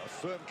a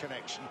firm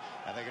connection,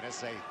 and they're going to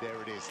say, there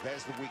it is.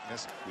 There's the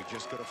weakness. We've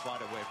just got to find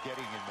a way of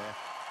getting in there.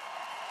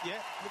 Yeah,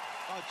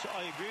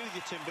 I agree with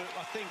you, Tim, but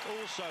I think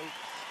also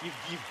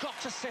you've got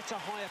to set a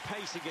higher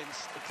pace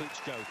against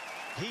Klitschko.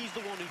 He's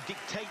the one who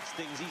dictates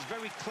things. He's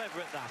very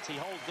clever at that.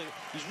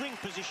 His ring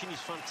position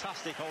is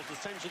fantastic, holds the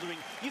centre of the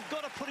ring. You've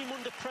got to put him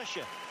under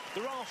pressure.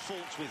 There are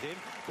faults with him,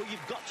 but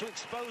you've got to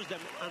expose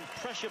them, and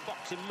pressure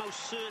boxing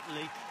most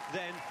certainly,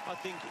 then I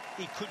think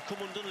he could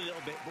come undone a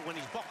little bit. But when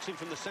he's boxing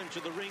from the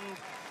centre of the ring,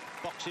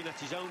 boxing at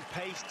his own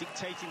pace,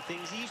 dictating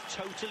things, he's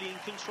totally in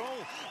control.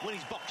 When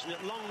he's boxing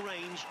at long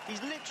range,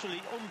 he's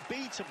literally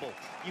unbeatable.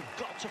 You've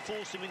got to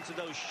force him into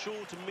those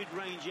short and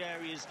mid-range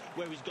areas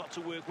where he's got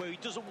to work, where he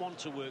doesn't want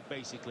to work,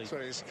 basically. So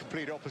it's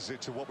complete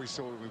opposite to what we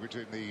saw when we were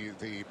doing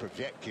the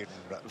Povetkin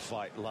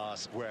fight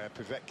last, where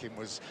Povetkin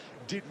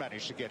did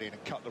manage to get in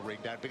and cut the ring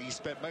down, but he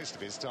spent most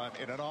of his time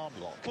in an arm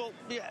lock. Well,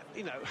 yeah,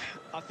 you know,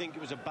 I think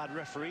it was a bad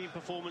refereeing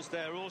performance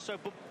there also,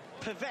 but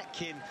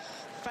Povetkin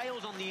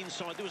failed on the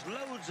inside. There was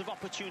loads of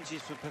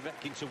opportunities for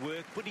Povetkin to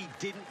work, but he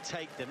didn't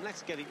take them.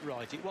 Let's get it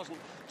right. It wasn't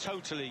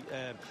totally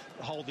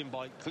holding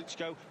by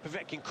Klitschko.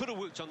 Povetkin could have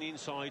worked on the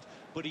inside,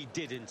 but he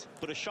didn't.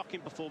 But a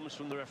shocking performance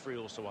from the referee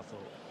also, I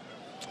thought.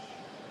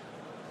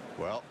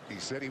 Well, he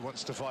said he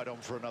wants to fight on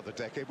for another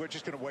decade. We're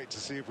just going to wait to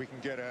see if we can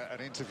get an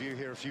interview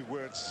here. A few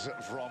words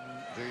from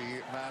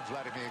the man,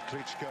 Wladimir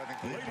Klitschko.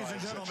 Ladies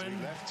and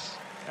gentlemen,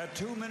 at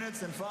 2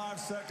 minutes and 5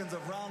 seconds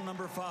of round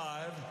number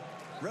 5,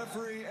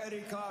 referee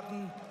Eddie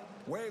Cotton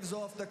waves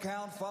off the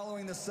count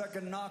following the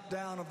second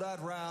knockdown of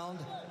that round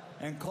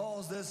and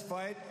calls this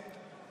fight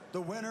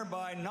the winner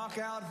by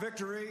knockout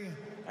victory,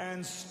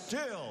 and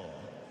still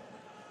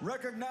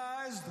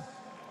recognized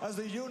as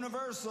the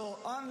universal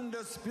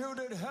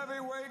undisputed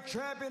heavyweight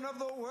champion of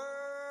the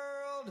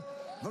world,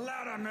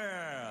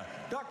 Wladimir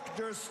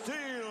Dr.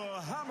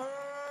 Steelhammer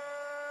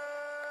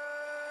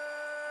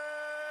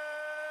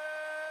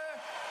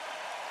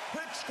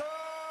Klitschko.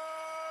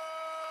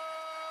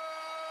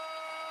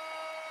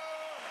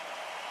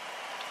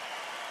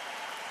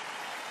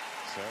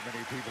 So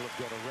many people have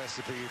got a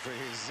recipe for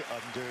his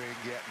undoing,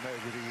 yet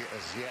nobody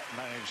has yet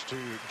managed to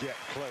get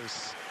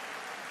close.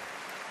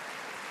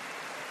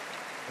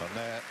 And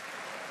their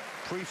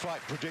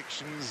pre-fight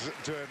predictions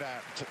turned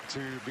out to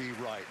be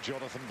right.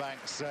 Jonathan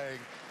Banks saying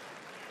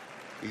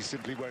he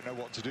simply won't know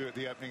what to do at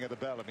the opening of the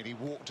bell. I mean, he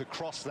walked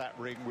across that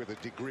ring with a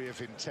degree of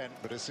intent,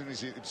 but as soon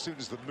as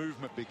the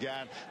movement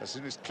began, as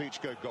soon as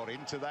Klitschko got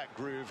into that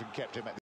groove and kept him at the